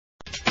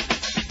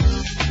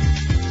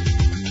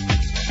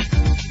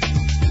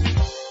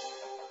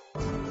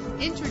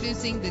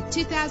Introducing the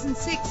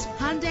 2006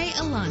 Hyundai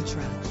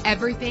Elantra.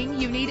 Everything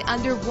you need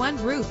under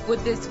one roof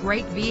with this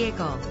great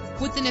vehicle.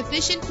 With an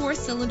efficient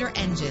 4-cylinder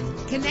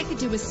engine connected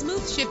to a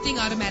smooth shifting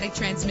automatic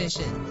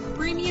transmission,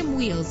 premium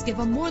wheels give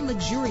a more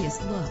luxurious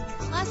look.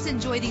 Plus,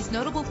 enjoy these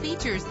notable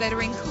features that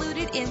are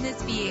included in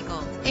this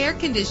vehicle: air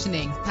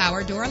conditioning,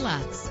 power door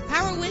locks,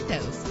 power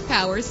windows,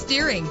 power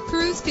steering,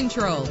 cruise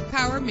control,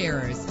 power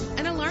mirrors,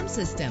 an alarm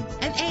system,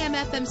 an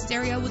AM/FM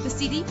stereo with a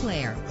CD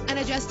player, an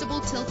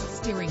adjustable tilt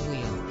steering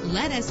wheel.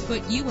 Let us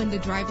put you in the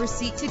driver's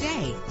seat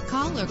today.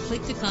 Call or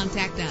click to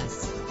contact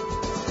us.